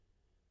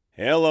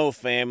Hello,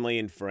 family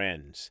and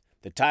friends.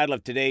 The title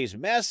of today's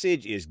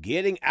message is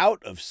Getting Out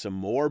of Some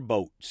More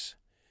Boats.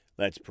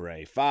 Let's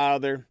pray.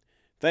 Father,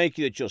 thank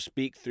you that you'll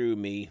speak through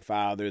me,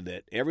 Father,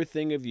 that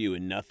everything of you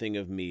and nothing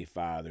of me,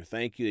 Father.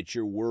 Thank you that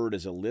your word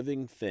is a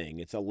living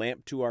thing. It's a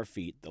lamp to our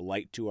feet, the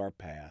light to our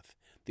path.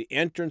 The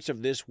entrance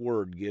of this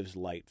word gives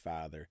light,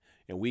 Father,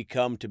 and we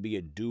come to be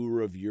a doer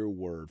of your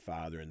word,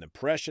 Father. In the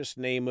precious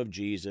name of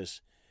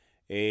Jesus,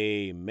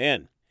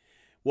 amen.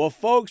 Well,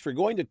 folks, we're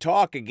going to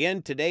talk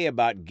again today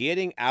about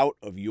getting out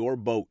of your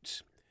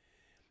boats.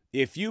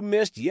 If you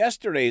missed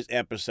yesterday's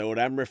episode,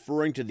 I'm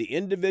referring to the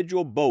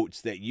individual boats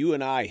that you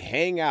and I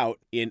hang out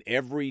in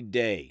every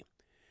day,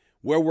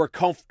 where we're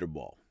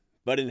comfortable.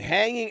 But in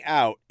hanging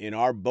out in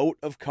our boat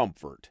of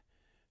comfort,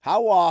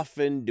 how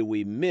often do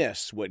we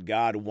miss what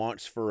God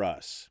wants for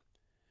us?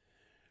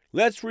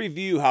 Let's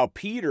review how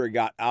Peter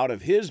got out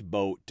of his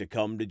boat to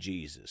come to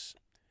Jesus.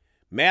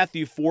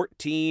 Matthew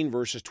 14,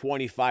 verses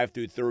 25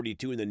 through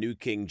 32 in the New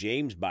King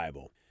James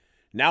Bible.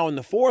 Now in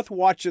the fourth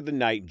watch of the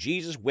night,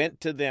 Jesus went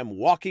to them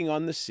walking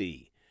on the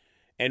sea.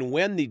 And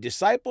when the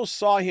disciples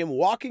saw him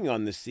walking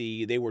on the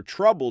sea, they were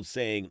troubled,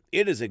 saying,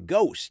 "It is a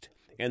ghost,"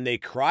 and they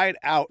cried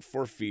out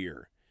for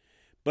fear.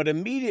 But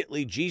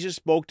immediately Jesus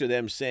spoke to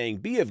them, saying,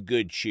 "Be of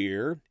good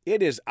cheer,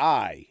 it is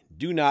I,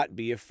 do not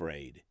be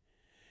afraid."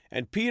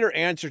 And Peter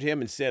answered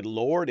him and said,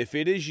 "Lord, if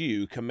it is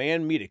you,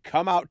 command me to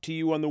come out to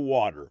you on the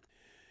water."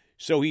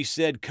 So he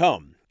said,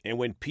 "Come." And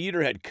when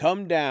Peter had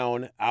come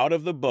down out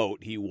of the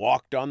boat, he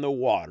walked on the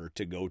water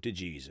to go to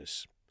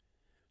Jesus.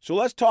 So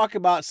let's talk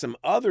about some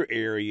other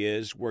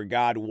areas where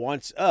God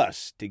wants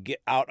us to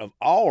get out of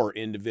our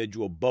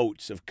individual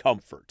boats of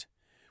comfort,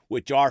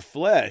 which our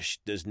flesh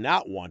does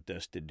not want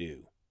us to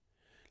do.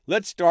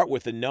 Let's start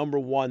with the number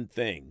one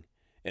thing,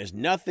 as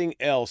nothing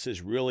else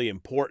is really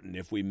important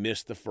if we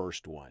miss the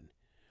first one.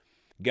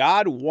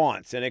 God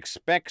wants and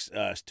expects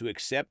us to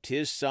accept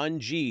his Son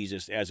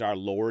Jesus as our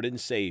Lord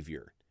and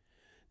Savior.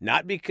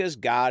 Not because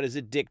God is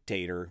a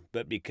dictator,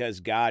 but because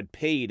God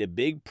paid a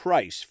big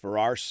price for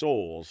our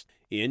souls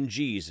in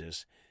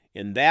Jesus,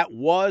 and that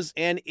was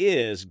and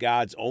is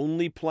God's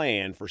only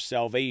plan for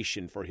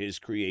salvation for his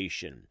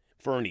creation,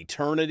 for an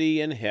eternity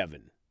in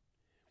heaven.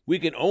 We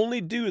can only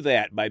do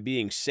that by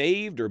being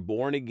saved or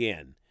born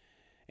again,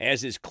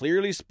 as is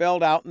clearly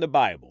spelled out in the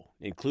Bible,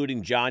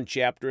 including John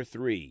chapter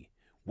 3.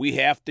 We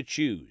have to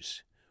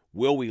choose.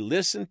 Will we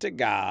listen to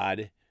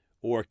God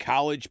or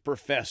college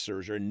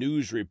professors or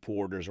news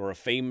reporters or a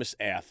famous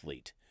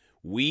athlete?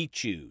 We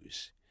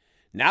choose.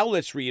 Now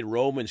let's read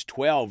Romans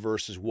 12,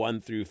 verses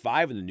 1 through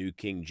 5 in the New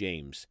King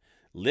James.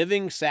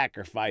 Living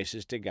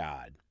sacrifices to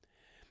God.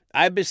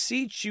 I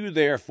beseech you,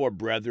 therefore,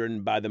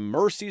 brethren, by the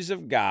mercies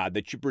of God,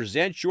 that you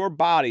present your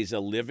bodies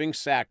a living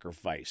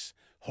sacrifice,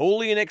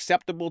 holy and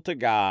acceptable to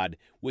God,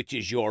 which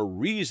is your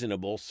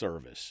reasonable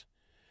service.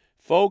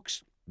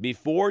 Folks,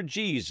 before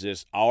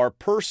Jesus, our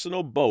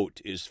personal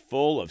boat is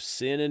full of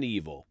sin and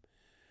evil.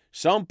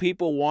 Some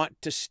people want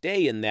to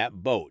stay in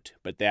that boat,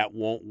 but that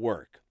won't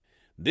work.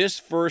 This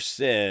verse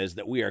says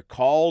that we are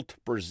called to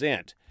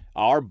present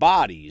our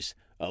bodies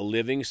a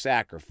living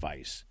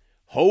sacrifice,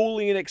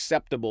 holy and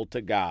acceptable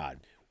to God,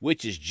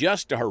 which is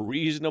just our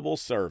reasonable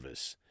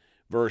service.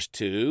 Verse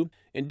 2,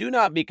 and do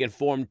not be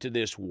conformed to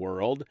this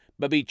world,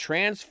 but be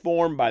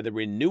transformed by the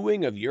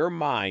renewing of your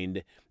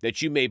mind,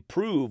 that you may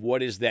prove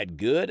what is that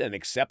good and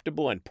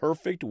acceptable and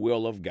perfect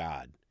will of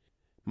God.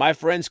 My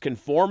friends,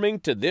 conforming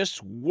to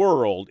this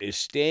world is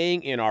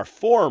staying in our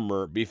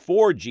former,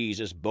 before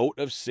Jesus, boat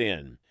of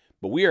sin.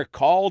 But we are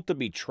called to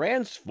be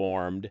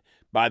transformed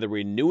by the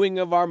renewing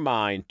of our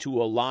mind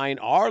to align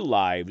our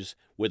lives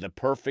with the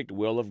perfect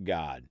will of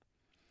God.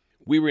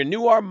 We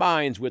renew our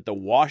minds with the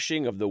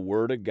washing of the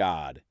Word of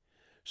God.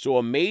 So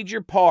a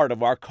major part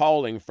of our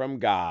calling from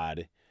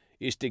God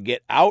is to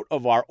get out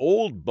of our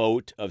old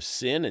boat of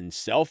sin and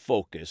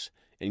self-focus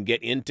and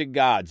get into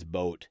God's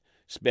boat,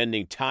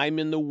 spending time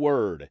in the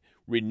Word,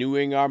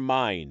 renewing our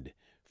mind,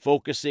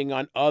 focusing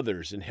on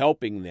others and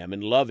helping them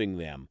and loving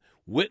them,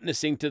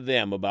 witnessing to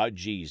them about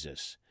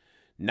Jesus,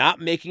 not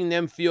making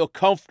them feel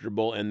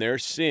comfortable in their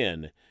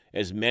sin,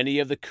 as many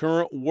of the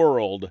current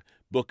world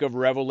Book of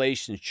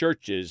Revelation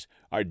churches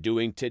are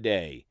doing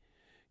today.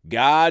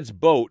 God's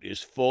boat is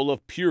full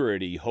of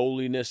purity,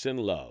 holiness, and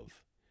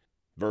love.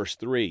 Verse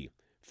 3,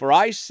 for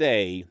I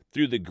say,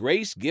 through the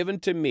grace given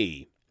to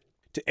me,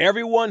 to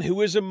everyone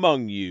who is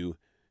among you,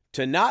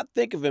 to not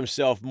think of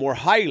himself more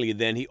highly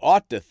than he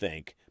ought to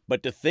think,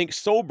 but to think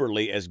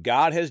soberly as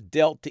God has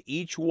dealt to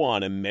each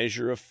one a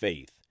measure of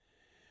faith.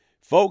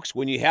 Folks,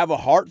 when you have a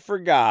heart for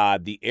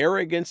God, the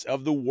arrogance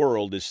of the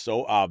world is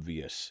so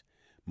obvious.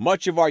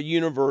 Much of our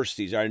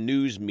universities, our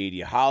news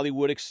media,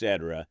 Hollywood,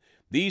 etc.,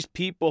 these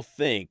people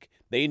think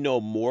they know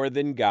more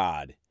than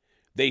God.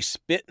 They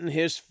spit in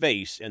his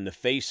face and the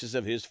faces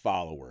of his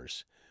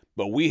followers.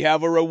 But we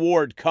have a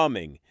reward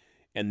coming,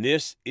 and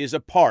this is a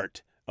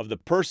part of the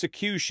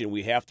persecution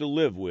we have to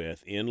live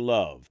with in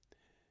love.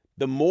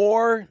 The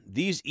more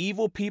these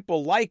evil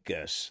people like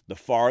us, the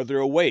farther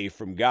away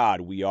from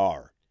God we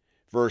are.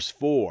 Verse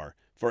 4,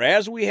 For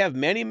as we have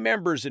many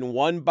members in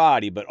one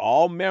body, but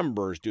all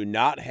members do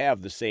not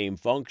have the same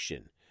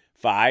function.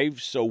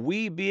 5, so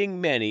we, being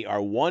many,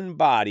 are one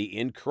body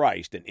in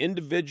Christ, and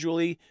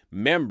individually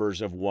members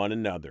of one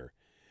another.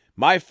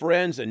 My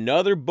friends,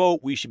 another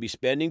boat we should be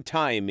spending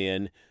time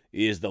in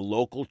is the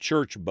local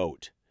church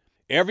boat.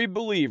 Every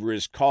believer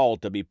is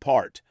called to be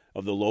part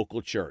of the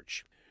local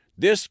church.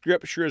 This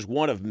scripture is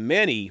one of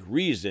many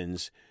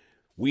reasons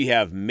we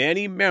have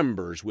many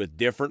members with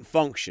different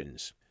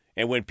functions.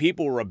 And when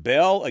people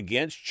rebel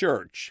against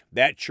church,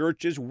 that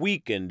church is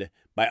weakened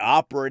by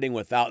operating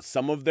without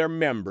some of their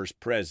members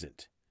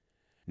present.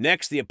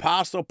 Next, the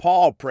Apostle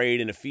Paul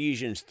prayed in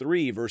Ephesians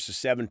 3, verses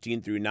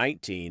 17 through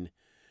 19,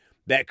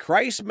 that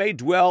Christ may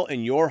dwell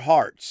in your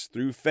hearts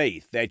through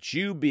faith, that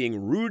you,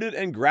 being rooted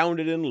and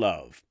grounded in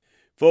love.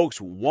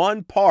 Folks,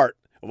 one part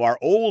of our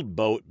old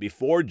boat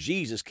before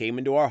Jesus came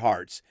into our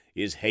hearts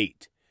is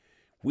hate.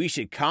 We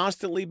should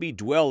constantly be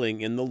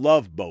dwelling in the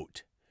love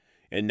boat,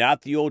 and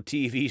not the old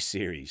TV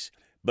series,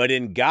 but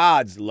in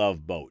God's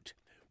love boat.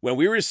 When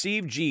we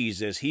received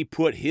Jesus, he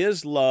put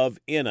his love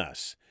in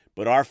us,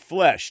 but our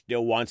flesh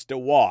still wants to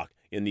walk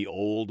in the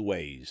old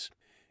ways.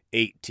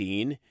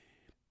 18,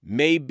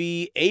 may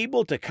be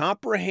able to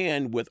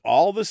comprehend with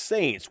all the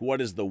saints what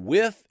is the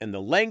width and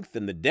the length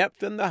and the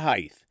depth and the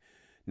height.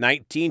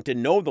 19, to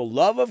know the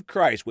love of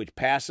Christ which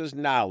passes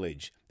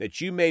knowledge,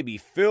 that you may be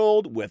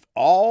filled with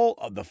all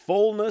of the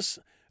fullness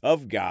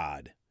of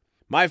God.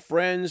 My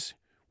friends,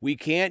 we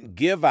can't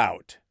give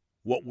out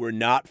what we're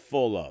not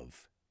full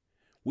of.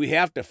 We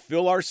have to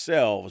fill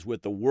ourselves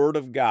with the Word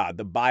of God,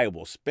 the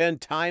Bible, spend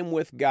time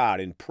with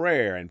God in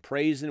prayer and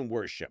praise and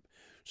worship.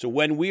 So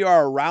when we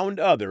are around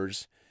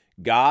others,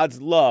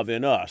 God's love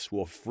in us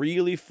will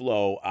freely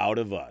flow out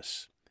of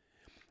us.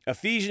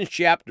 Ephesians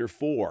chapter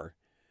 4,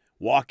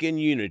 walk in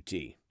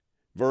unity.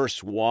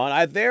 Verse 1,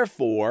 I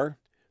therefore,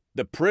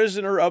 the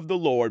prisoner of the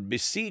Lord,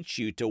 beseech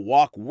you to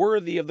walk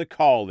worthy of the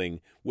calling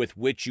with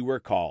which you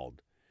were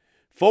called.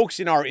 Folks,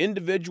 in our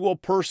individual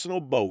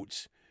personal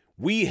boats,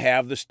 we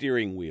have the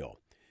steering wheel.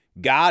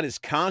 God is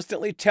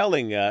constantly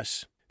telling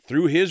us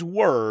through his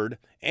word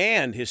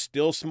and his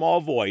still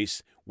small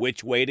voice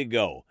which way to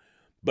go.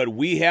 But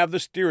we have the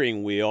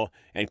steering wheel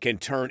and can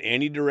turn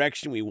any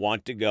direction we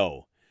want to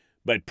go.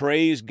 But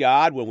praise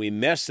God, when we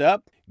mess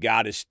up,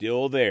 God is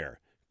still there,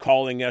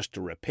 calling us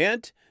to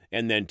repent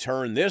and then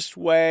turn this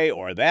way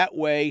or that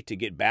way to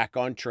get back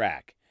on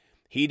track.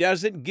 He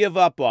doesn't give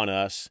up on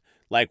us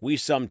like we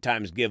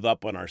sometimes give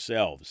up on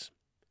ourselves.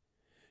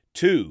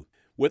 2,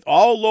 with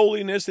all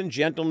lowliness and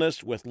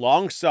gentleness, with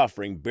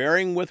long-suffering,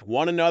 bearing with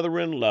one another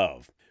in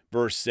love.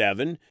 Verse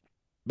 7,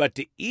 but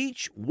to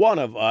each one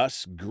of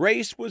us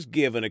grace was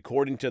given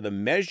according to the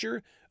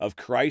measure of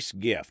Christ's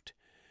gift.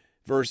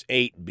 Verse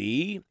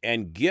 8b,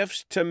 and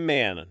gifts to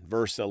men.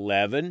 Verse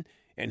 11,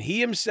 and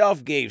he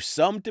himself gave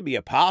some to be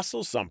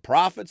apostles, some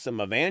prophets,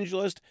 some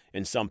evangelists,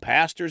 and some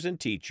pastors and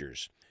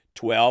teachers.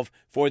 12,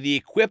 for the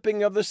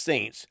equipping of the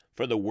saints,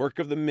 for the work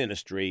of the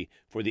ministry,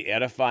 for the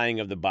edifying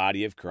of the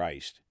body of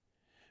Christ.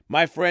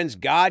 My friends,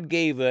 God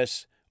gave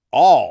us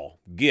all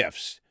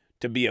gifts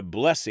to be a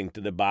blessing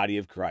to the body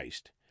of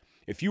Christ.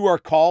 If you are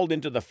called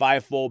into the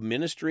fivefold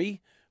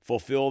ministry,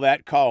 fulfill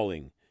that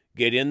calling.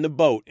 Get in the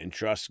boat and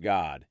trust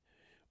God.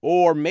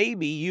 Or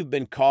maybe you've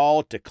been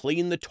called to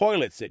clean the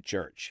toilets at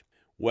church.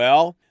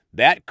 Well,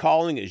 that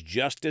calling is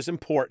just as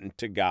important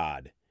to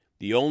God.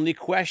 The only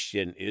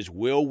question is,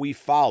 will we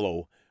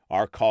follow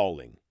our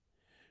calling?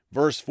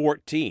 Verse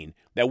 14,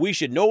 that we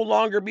should no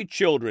longer be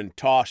children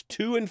tossed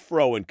to and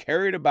fro and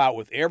carried about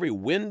with every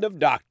wind of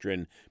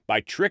doctrine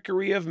by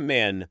trickery of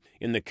men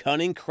in the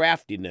cunning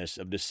craftiness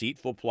of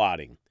deceitful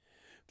plotting.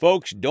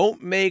 Folks,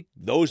 don't make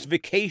those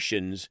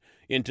vacations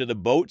into the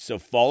boats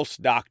of false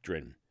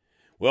doctrine.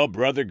 Well,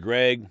 Brother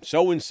Greg,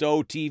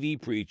 so-and-so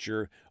TV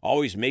preacher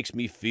always makes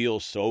me feel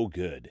so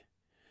good.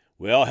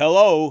 Well,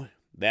 hello,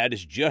 that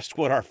is just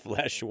what our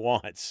flesh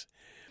wants.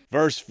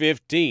 Verse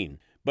 15,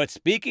 but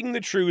speaking the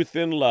truth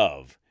in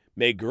love,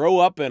 may grow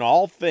up in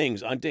all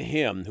things unto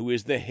him who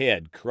is the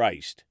head,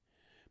 Christ.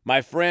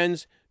 My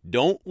friends,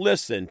 don't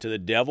listen to the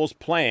devil's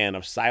plan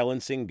of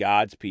silencing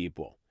God's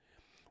people.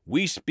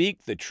 We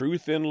speak the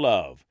truth in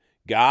love,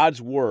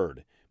 God's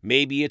word.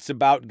 Maybe it's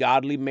about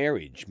godly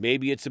marriage.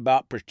 Maybe it's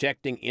about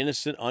protecting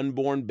innocent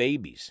unborn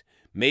babies.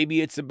 Maybe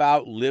it's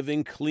about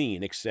living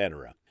clean,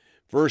 etc.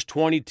 Verse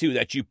 22,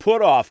 that you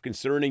put off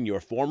concerning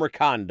your former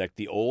conduct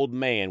the old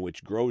man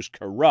which grows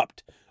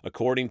corrupt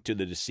according to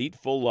the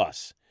deceitful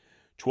lusts.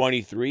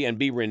 23, and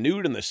be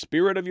renewed in the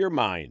spirit of your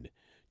mind.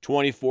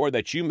 24,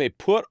 that you may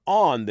put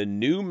on the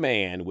new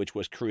man which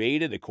was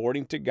created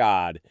according to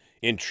God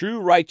in true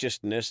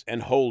righteousness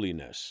and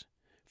holiness.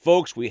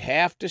 Folks, we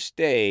have to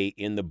stay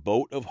in the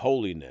boat of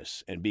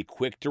holiness and be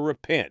quick to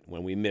repent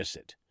when we miss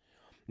it.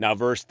 Now,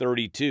 verse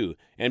 32,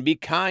 and be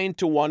kind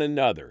to one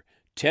another,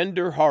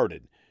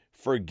 tender-hearted,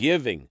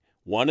 forgiving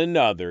one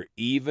another,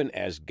 even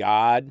as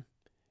God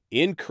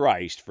in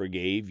Christ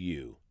forgave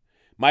you.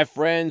 My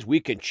friends, we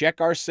can check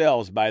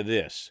ourselves by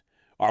this.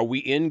 Are we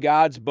in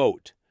God's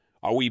boat?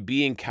 Are we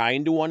being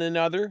kind to one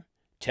another,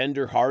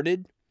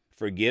 tender-hearted,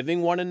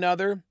 forgiving one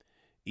another,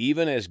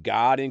 even as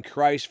God in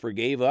Christ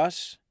forgave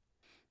us?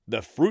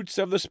 The fruits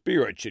of the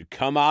Spirit should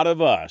come out of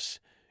us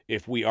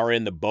if we are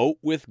in the boat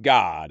with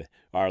God,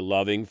 our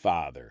loving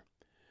Father.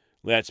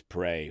 Let's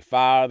pray.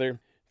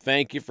 Father,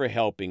 thank you for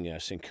helping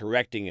us and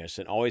correcting us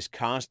and always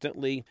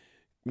constantly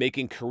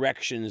making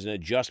corrections and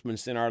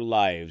adjustments in our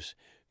lives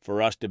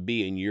for us to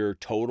be in your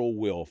total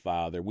will,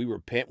 Father. We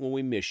repent when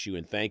we miss you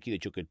and thank you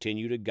that you'll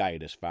continue to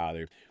guide us,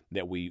 Father,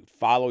 that we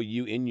follow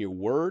you in your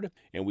word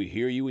and we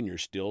hear you in your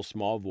still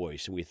small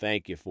voice, and we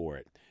thank you for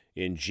it.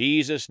 In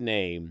Jesus'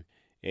 name,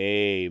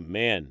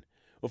 amen.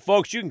 Well,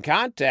 folks, you can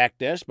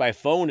contact us by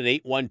phone at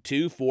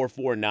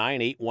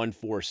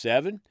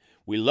 812-449-8147.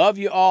 We love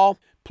you all.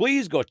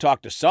 Please go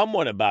talk to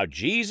someone about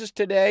Jesus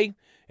today.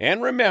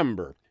 And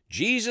remember,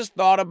 Jesus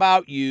thought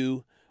about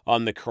you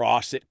on the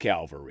cross at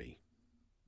Calvary.